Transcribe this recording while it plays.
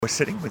We're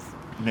sitting with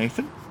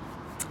Nathan,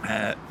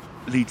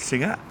 lead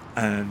singer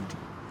and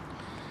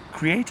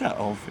creator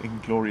of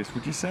Inglorious,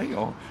 would you say?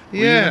 Or were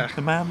you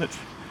the man that...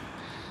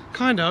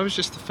 Kind of, I was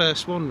just the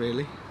first one,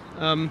 really.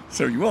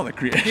 So you are the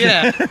creator?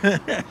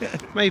 Yeah,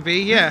 maybe,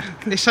 yeah.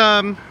 It's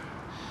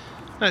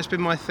it's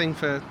been my thing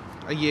for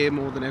a year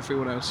more than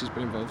everyone else who's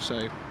been involved, so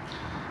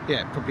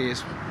yeah, it probably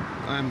is.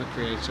 I am the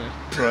creator.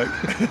 Right.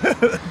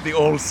 The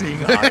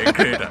all-seeing eye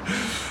creator.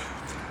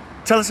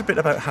 Tell us a bit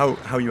about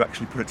how you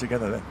actually put it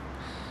together then.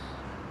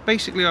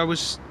 Basically, I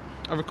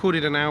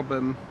recorded an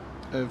album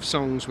of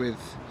songs that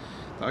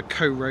I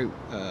co-wrote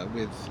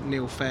with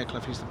Neil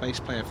Fairclough, who's the bass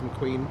player from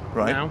Queen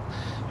now,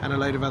 and a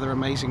load of other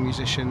amazing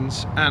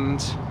musicians.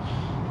 And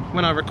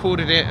when I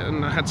recorded it,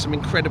 and I had some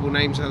incredible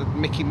names, I had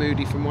Mickey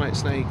Moody from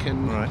Whitesnake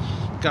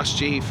and Gus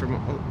G from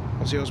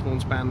Ozzy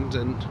Osbourne's band,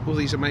 and all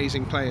these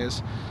amazing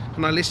players.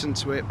 And I listened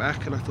to it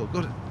back, and I thought,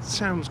 God, it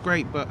sounds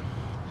great, but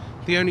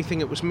the only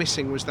thing it was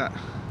missing was that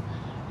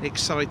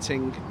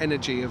exciting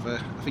energy of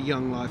a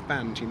young live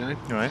band, you know.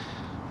 Right.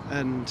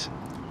 And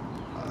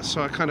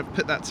so I kind of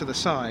put that to the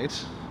side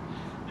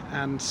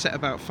and set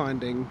about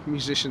finding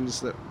musicians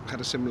that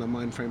had a similar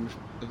mind frame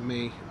of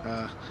me,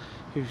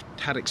 who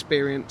had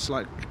experience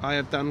like I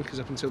have done, because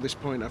up until this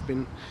point I've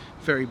been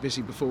very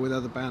busy before with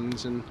other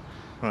bands and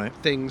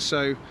things.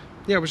 So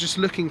yeah, I was just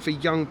looking for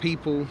young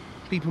people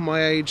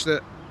my age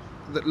that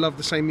love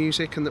the same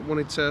music and that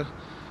wanted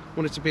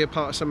to be a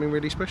part of something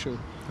really special.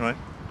 Right.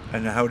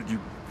 And how did you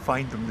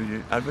find them? Did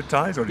you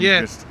advertise, or did you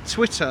just...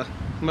 Twitter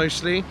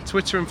mostly.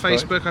 Twitter and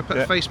Facebook. I put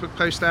a Facebook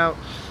post out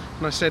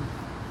and I said,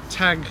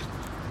 tag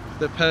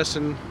the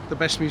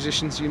best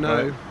musicians you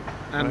know,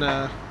 and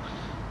I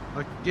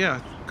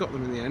got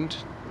them in the end.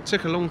 It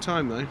took a long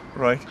time though.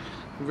 Right.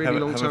 A really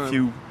long time. A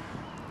few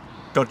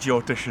dodgy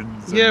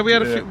auditions. Yeah,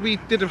 we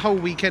did a whole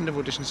weekend of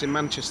auditions in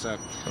Manchester.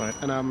 Right.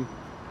 And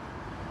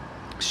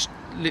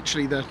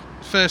literally the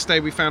first day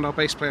we found our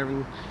bass player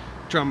and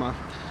drummer.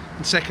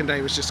 And second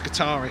day was just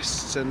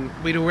guitarists, and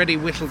we'd already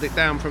whittled it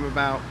down from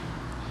about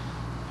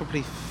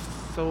probably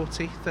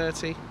 30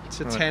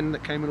 to 10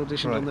 that came and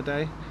auditioned on the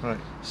day. Right.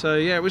 So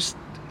yeah, it was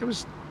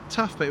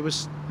tough, but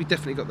we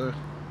definitely got the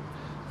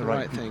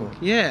right thing.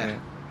 Yeah.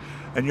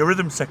 And your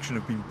rhythm section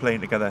have been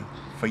playing together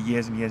for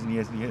years and years and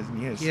years and years and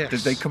years. Yes.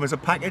 Did they come as a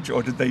package,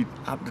 or did they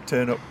happen to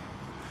turn up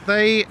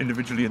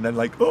individually and then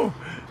like, oh?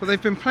 Well,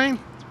 they've been playing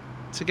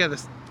together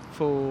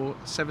for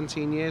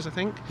 17 years, I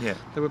think. Yeah.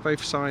 They were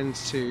both signed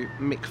to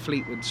Mick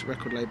Fleetwood's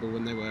record label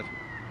when they were,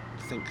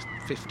 I think,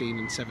 15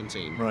 and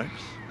 17. Right.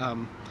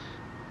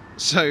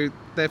 So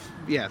they're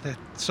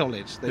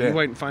solid. You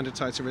won't find a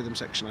tighter rhythm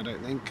section, I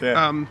don't think.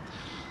 Yeah.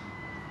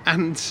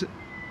 And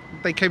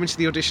they came into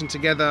the audition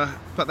together,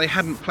 but they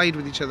hadn't played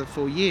with each other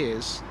for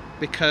years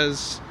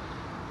because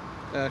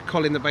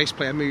Colin, the bass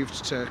player,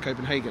 moved to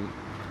Copenhagen.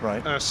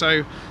 Right.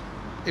 So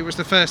it was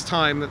the first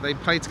time that they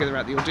played together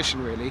at the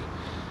audition, really.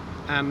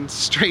 And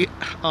straight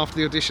after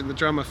the audition, the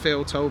drummer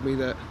Phil told me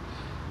that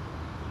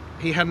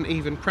he hadn't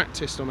even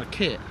practiced on a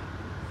kit.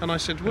 And I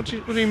said, what do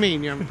you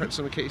mean you haven't practiced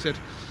on a kit? He said,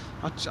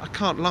 I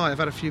can't lie, I've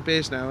had a few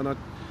beers now, and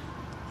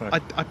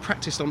I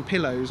practiced on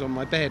pillows on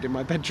my bed in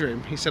my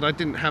bedroom. He said I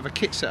didn't have a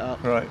kit set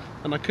up,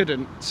 and I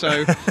couldn't.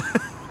 So,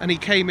 and he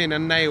came in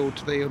and nailed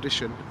the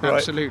audition,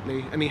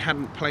 absolutely. And he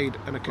hadn't played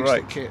an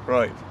acoustic kit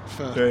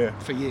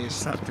for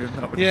years.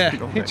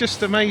 It's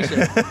just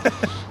amazing.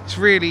 It's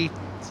really...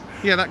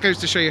 Yeah, that goes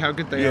to show you how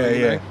good they are.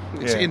 You know?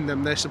 It's in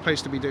them. They're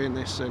supposed to be doing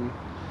this, and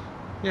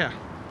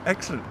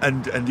excellent.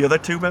 And the other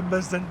two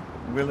members then,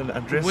 Will and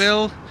Andres.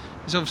 Will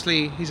is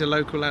obviously he's a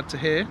local lad to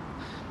here.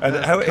 And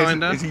how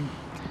is he?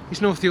 He's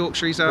North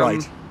Yorkshire. He's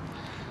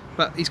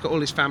but he's got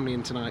all his family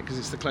in tonight because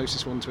it's the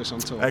closest one to us on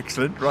tour.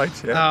 Excellent. Right.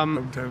 Yeah.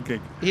 Hometown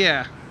gig.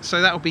 Yeah.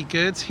 So that'll be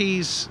good.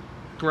 He's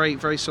great,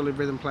 very solid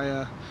rhythm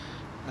player.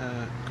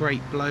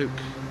 Great bloke.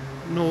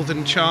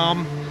 Northern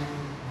charm,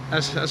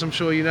 as I'm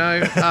sure you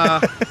know.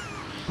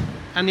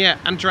 And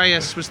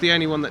Andreas was the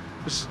only one that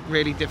was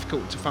really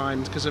difficult to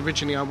find, because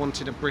originally I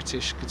wanted a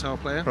British guitar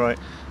player. Right.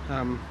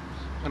 And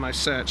I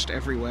searched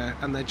everywhere,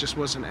 and there just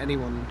wasn't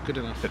anyone good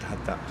enough. That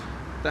had that.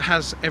 That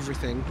has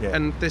everything. Yeah.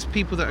 And there's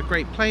people that are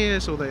great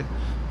players, or they're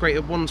great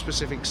at one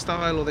specific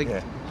style,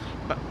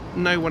 but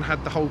no one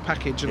had the whole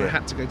package, and I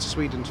had to go to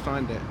Sweden to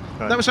find it.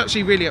 Right. That was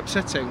actually really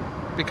upsetting,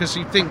 because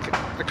you'd think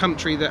a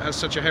country that has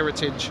such a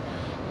heritage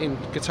in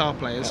guitar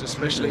players,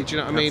 especially, do you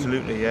know what I mean?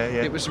 Absolutely, yeah.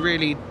 It was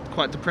really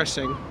quite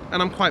depressing,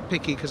 and I'm quite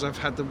picky because I've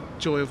had the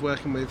joy of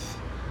working with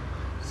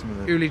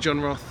Uli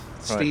John Roth,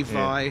 Steve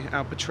Vai,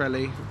 Al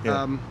Petrelli.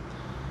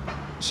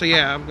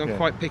 Yeah. I'm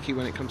quite picky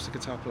when it comes to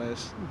guitar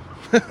players.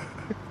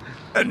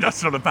 And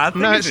that's not a bad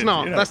thing. No, it's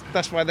not. You know?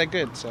 That's why they're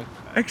good. So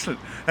excellent.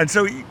 And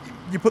so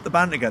you put the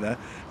band together.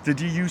 Did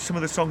you use some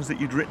of the songs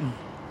that you'd written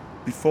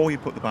before you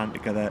put the band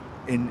together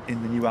in the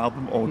new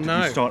album, or did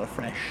you start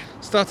afresh?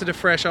 Started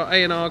afresh. Our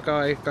A&R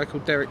guy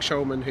called Derek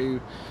Scholman, who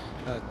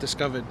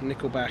discovered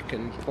Nickelback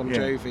and Bon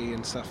Jovi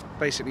and stuff,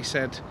 basically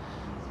said,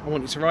 I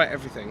want you to write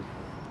everything.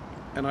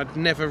 And I'd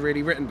never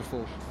really written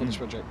before for this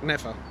project,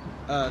 never.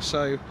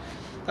 So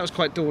that was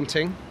quite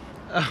daunting.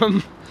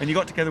 And you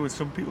got together with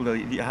some people though.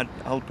 You had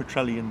Al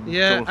Petrelli and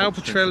Joel Al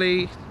Hoekstra.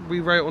 Petrelli. We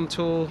wrote on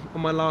tour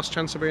on my last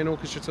Trans-Siberian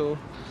Orchestra tour,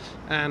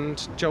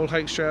 and Joel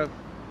Hoekstra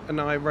and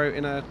I wrote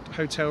in a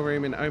hotel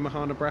room in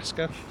Omaha,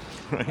 Nebraska.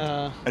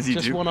 Right. As you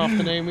just do. one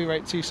afternoon, we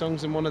wrote 2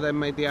 songs, and one of them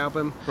made the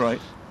album.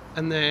 Right.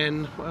 And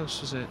then what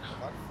else was it?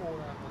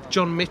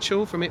 John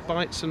Mitchell from It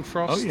Bites and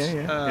Frost. Oh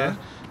yeah.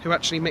 Who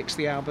actually mixed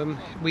the album.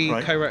 We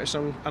co-wrote a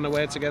song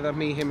Unaware together,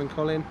 me, him and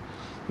Colin.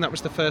 And that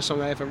was the first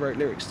song I ever wrote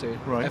lyrics to,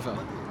 ever.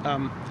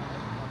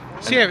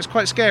 So yeah, it was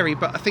quite scary,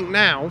 but I think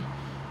now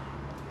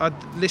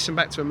I'd listen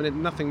back to them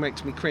and nothing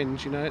makes me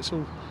cringe, you know. It's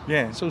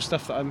all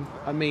stuff that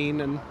I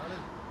mean, and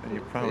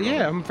you're proud yeah,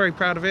 of it. I'm very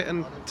proud of it,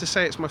 and to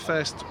say it's my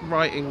first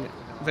writing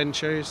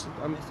venture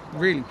I'm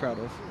really proud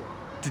of.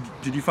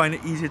 Did you find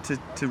it easier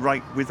to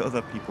write with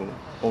other people,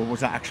 or was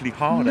that actually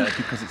harder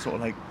because it's sort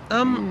of like?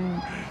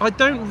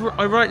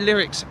 I write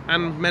lyrics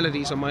and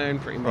melodies on my own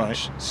pretty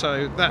much. Right.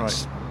 So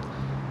that's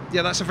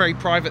that's a very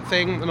private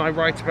thing, and I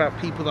write about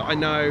people that I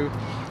know,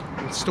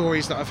 and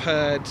stories that I've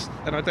heard,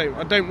 and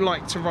I don't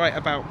like to write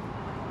about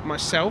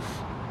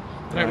myself.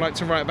 I don't like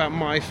to write about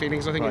my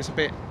feelings. I think it's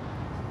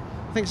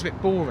a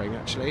bit boring,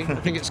 actually. I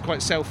think it's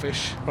quite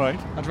selfish. Right.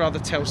 I'd rather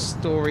tell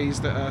stories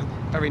that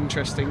are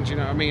interesting, do you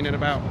know what I mean? And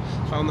about,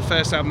 on the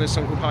first album there's a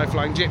song called High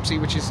Flying Gypsy,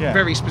 which is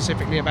very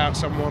specifically about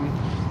someone.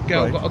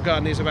 Girl Got a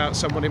Gun is about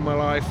someone in my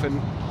life,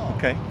 and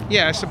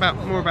it's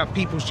more about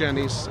people's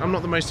journeys. I'm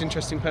not the most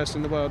interesting person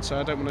in the world, so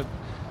I don't want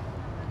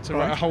to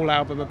write a whole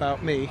album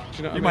about me. Do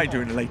you know what I mean? You might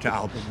do in a later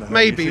album though.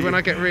 Maybe when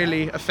I get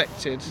really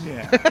affected.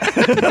 Yeah.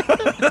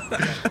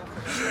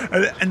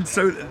 And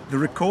so the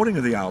recording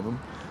of the album,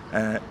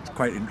 it's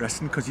quite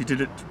interesting because you did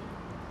it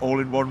all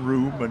in one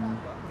room and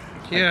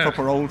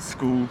proper old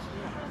school.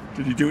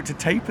 Did you do it to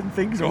tape and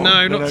things? Or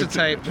No, not to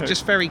tape. No.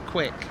 Just very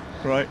quick.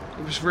 Right.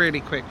 It was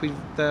really quick.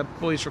 The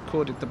boys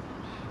recorded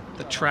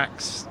the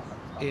tracks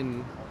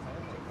in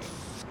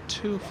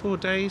 2 or 4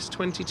 days,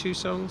 22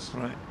 songs.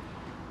 Right.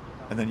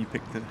 And then you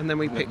picked the. And then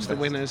we picked the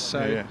winners.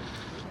 So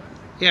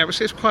yeah,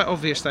 it's quite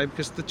obvious though,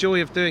 because the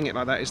joy of doing it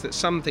like that is that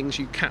some things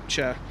you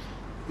capture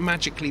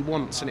magically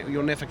once, and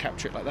you'll never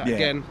capture it like that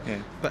again. Yeah.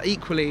 But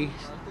equally,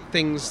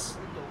 things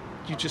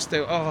you just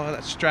do,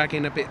 that's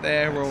dragging a bit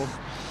there. Or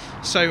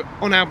so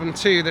on album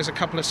 2, there's a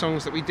couple of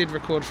songs that we did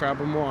record for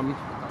album 1,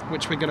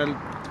 which we're going to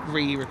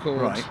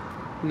re-record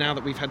now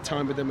that we've had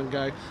time with them, and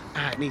go,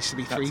 it needs to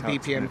be 3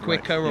 BPM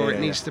quicker, or it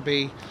needs to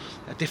be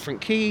a different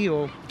key,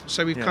 or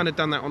so we've kind of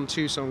done that on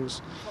 2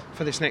 songs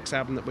for this next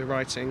album that we're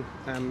writing,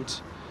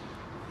 and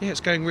it's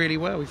going really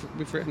well.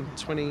 We've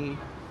written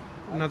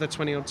another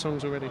 20 odd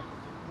songs already.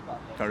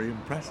 Very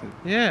impressive.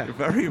 Yeah.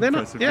 Very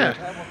impressive.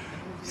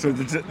 So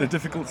the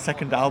difficult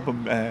second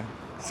album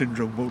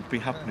syndrome won't be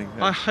happening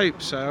then. I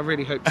hope so. I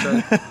really hope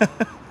so.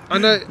 I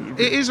know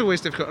it is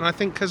always difficult, and I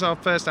think because our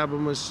first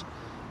album was,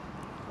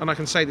 and I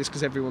can say this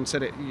because everyone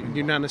said it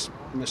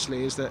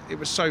unanimously, is that it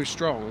was so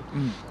strong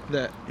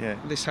that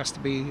this has to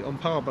be on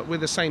par. But we're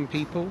the same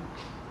people.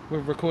 We're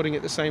recording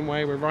it the same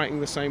way. We're writing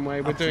the same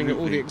way. We're doing it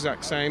all the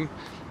exact same.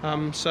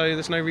 So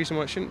there's no reason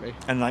why it shouldn't be.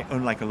 And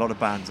unlike a lot of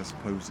bands, I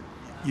suppose,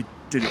 you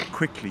did it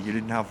quickly. You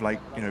didn't have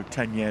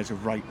 10 years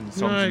of writing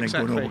songs and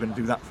then going, we're going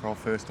to do that for our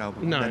first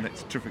album. No. And then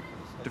it's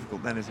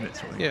difficult then, isn't it?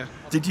 Sort of? Yeah.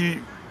 Did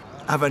you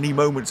have any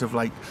moments of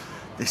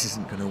this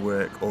isn't going to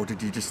work, or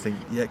did you just think,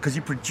 because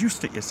you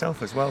produced it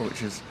yourself as well,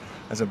 which is,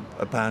 as a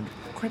band,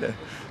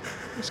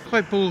 it's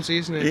quite ballsy,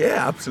 isn't it?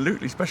 Yeah,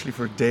 absolutely, especially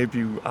for a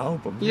debut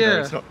album.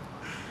 Yeah. It's not.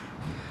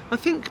 I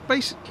think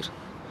basically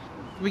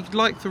we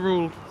like the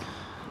rule.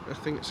 I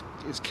think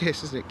it's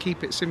KISS, isn't it?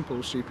 Keep it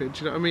simple, stupid. Do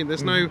you know what I mean?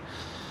 There's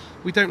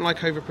we don't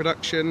like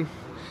overproduction.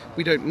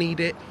 We don't need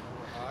it.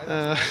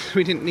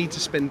 We didn't need to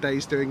spend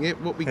days doing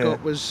it. What we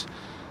got was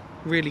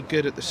really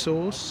good at the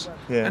source,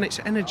 and it's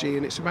energy,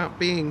 and it's about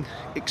being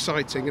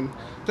exciting. And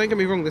don't get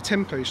me wrong, the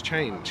tempos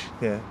change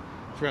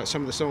throughout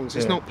some of the songs.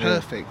 It's not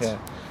perfect.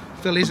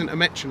 Phil isn't a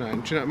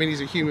metronome. Do you know what I mean?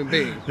 He's a human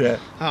being.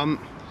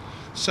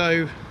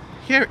 So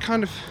it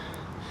kind of,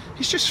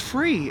 it's just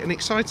free and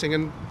exciting,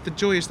 and the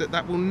joy is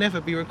that will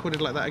never be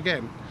recorded like that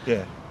again.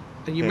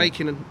 And you're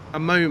making a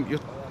moment.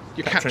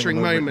 You're capturing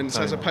moments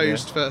as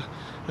opposed to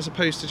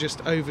just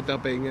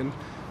overdubbing and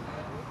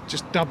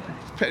just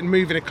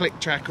moving a click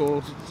track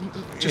or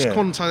just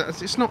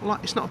quantize. It's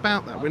not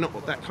about that. We're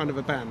not that kind of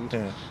a band.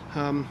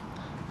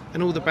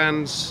 And all the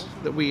bands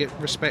that we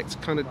respect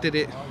kind of did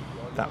it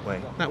that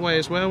way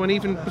as well. And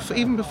even before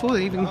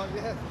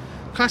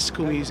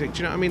classical music, do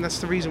you know what I mean? That's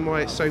the reason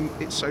why it's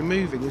so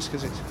moving, is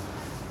because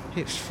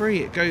it's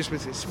free. It goes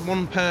with it's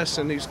one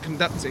person who's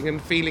conducting and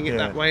feeling it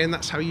that way, and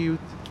that's how you.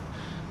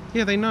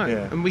 Yeah, they know,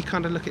 and we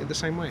kind of look at it the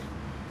same way.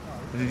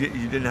 You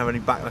didn't have any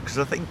backlash, because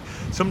I think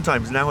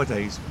sometimes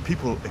nowadays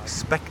people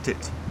expect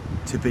it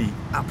to be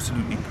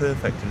absolutely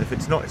perfect, and if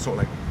it's not, it's sort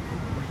of like,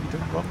 what have you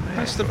done wrong there?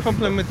 That's the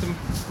problem with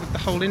the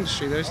whole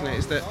industry, though, isn't it?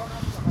 Is that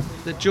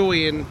the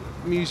joy in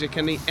music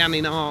and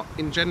in art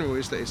in general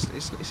is that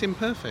it's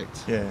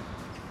imperfect.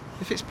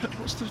 If it's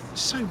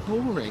so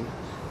boring.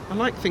 I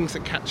like things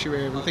that catch your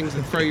ear and things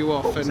that throw you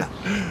off, and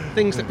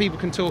things that people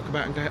can talk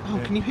about and go,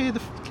 can you hear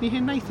Can you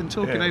hear Nathan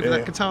talking over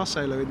that guitar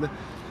solo?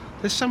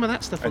 There's some of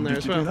that stuff on there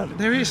as well. Do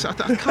There is. I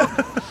can't.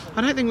 I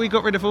don't think we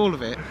got rid of all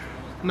of it.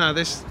 No,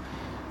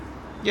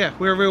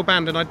 we're a real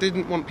band, and I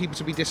didn't want people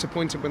to be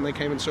disappointed when they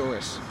came and saw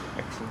us.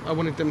 Excellent. I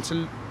wanted them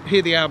to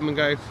hear the album and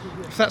go,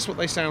 if that's what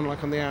they sound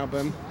like on the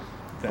album,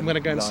 I'm going to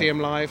go and see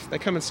them live. They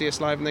come and see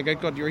us live and they go,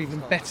 God, you're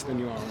even better than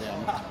you are on the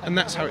album. And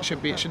that's how it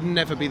should be. It should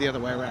never be the other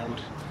way around.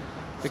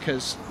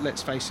 Because,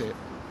 let's face it,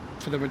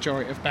 for the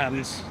majority of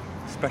bands...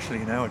 Especially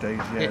nowadays,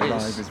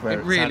 live is where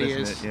it really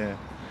is. Isn't it? Yeah.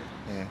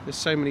 Yeah. There's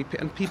so many...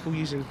 And people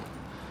using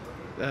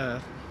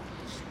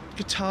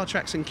guitar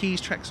tracks and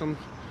keys tracks on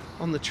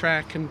the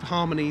track and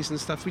harmonies and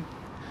stuff.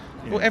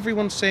 Well,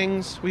 everyone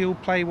sings, we all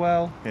play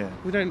well. Yeah.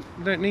 We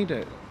don't need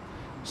it.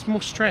 It's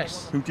more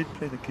stress. Who did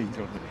play the keys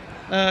on it?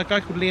 A guy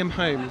called Liam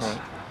Holmes,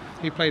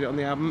 who played it on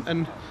the album.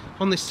 And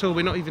on this tour,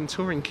 we're not even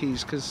touring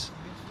keys because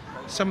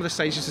some of the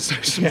stages are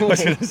so small.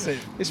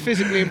 It's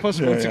physically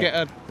impossible to get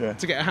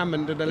a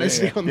Hammond and a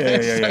Leslie on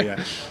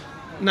there.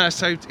 No,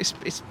 so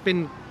it's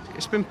been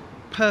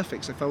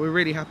perfect so far. We're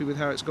really happy with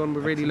how it's gone.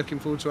 We're really looking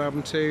forward to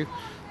album 2,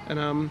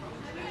 and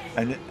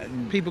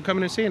people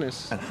coming and seeing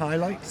us. And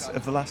highlights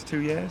of the last 2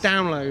 years.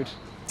 Download.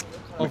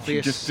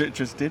 Obvious. You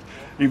just did.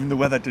 Even the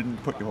weather didn't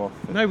put you off.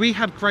 No, we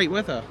had great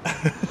weather.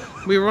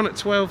 We were on at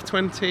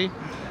 12:20,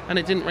 and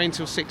it didn't rain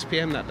till 6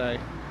 p.m. that day.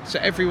 So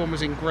everyone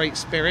was in great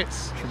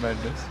spirits.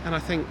 Tremendous. And I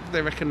think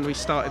they reckon we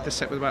started the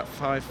set with about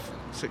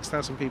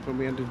 5,000-6,000 people, and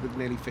we ended with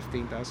nearly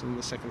 15,000 on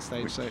the second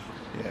stage. So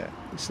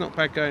it's not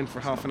bad going for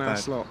a half an hour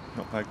slot.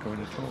 Not bad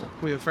going at all.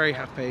 We were very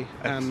happy.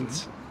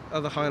 Excellent. And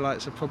other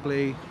highlights are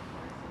probably...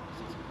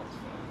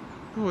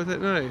 I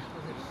don't know.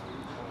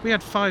 We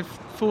had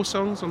 4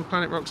 songs on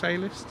Planet Rock's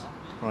A-list.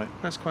 Right.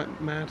 That's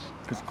quite mad.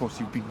 Because, of course,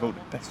 you've been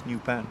voted Best New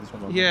Band as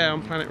well. Yeah,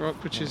 on Planet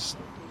Rock, which is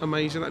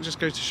amazing. That just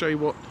goes to show you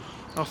what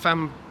our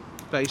fan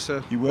base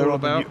are You were all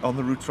about. on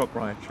the Roots Rock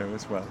Riot show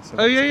as well.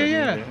 So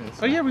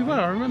yeah, we were,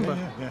 I remember.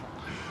 Yeah.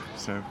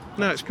 So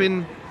no, it's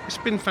been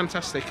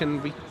fantastic,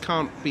 and we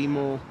can't be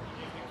more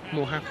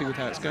happy with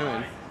how it's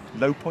going.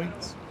 Low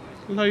points?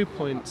 Low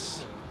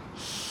points.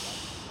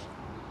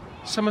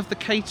 Some of the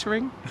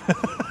catering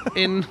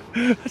in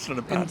That's not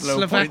a bad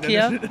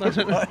Slovakia. Low point, then, is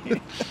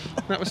it?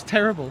 That was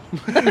terrible.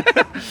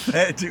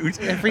 Dude.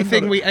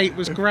 Everything we ate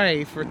was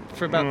grey for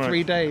about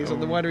 3 days on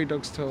the Winery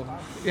Dogs tour.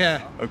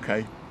 Yeah.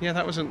 Okay. Yeah,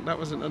 that wasn't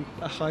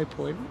a high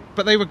point.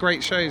 But they were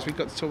great shows. We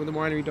got to tour with the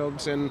Winery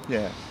Dogs, and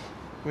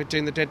we're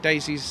doing the Dead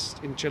Daisies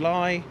in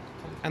July,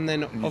 and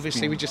then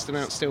obviously we just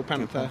announced Steel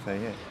Panther,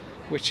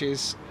 which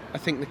is, I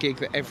think, the gig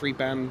that every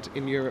band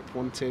in Europe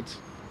wanted.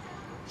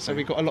 So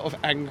we got a lot of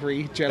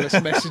angry, jealous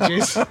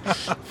messages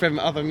from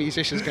other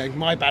musicians going,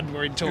 my band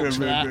were in talks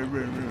for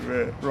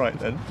that. Right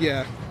then.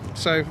 Yeah,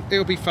 so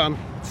it'll be fun.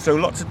 So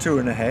lots of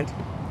touring ahead.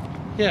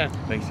 Yeah.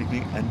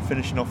 Basically, and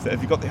finishing off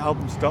have you got the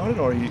album started,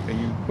 or are you...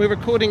 We're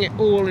recording it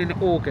all in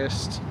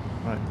August.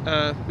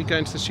 Right. We go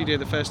into the studio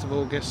the 1st of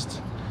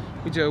August.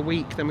 We do a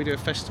week, then we do a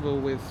festival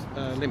with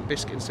Limp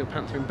Bizkit and Steel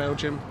Panther in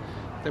Belgium.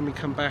 Then we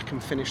come back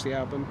and finish the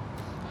album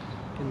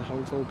in the whole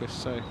of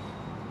August, so...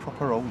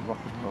 Proper old rock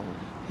and roll.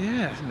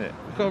 Yeah. Isn't it?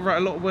 We've got to write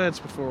a lot of words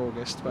before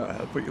August,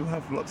 but you'll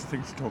have lots of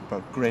things to talk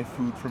about. Grey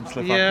food from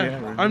Slovakia.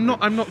 Yeah, I'm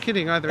not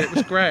kidding either. It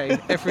was grey.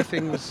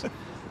 Everything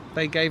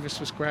they gave us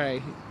was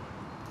grey.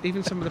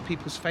 Even some of the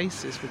people's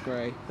faces were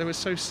grey. They were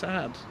so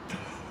sad.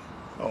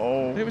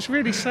 Oh. It was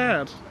really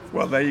sad.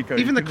 Well, there you go.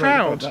 Even the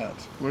crowd.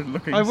 We're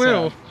looking I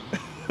will.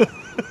 sad.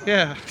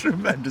 Yeah.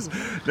 Tremendous.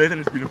 Nathan,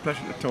 it's been a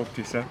pleasure to talk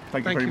to you, sir.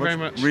 Thank you very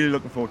much. Really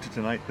looking forward to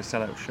tonight, the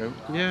Sellout show.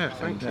 Yeah,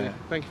 thank you.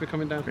 Thank you for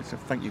coming down. Great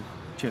stuff. Thank you.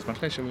 Cheers, man.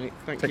 Pleasure, mate.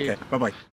 Thank you. Take care. Bye-bye.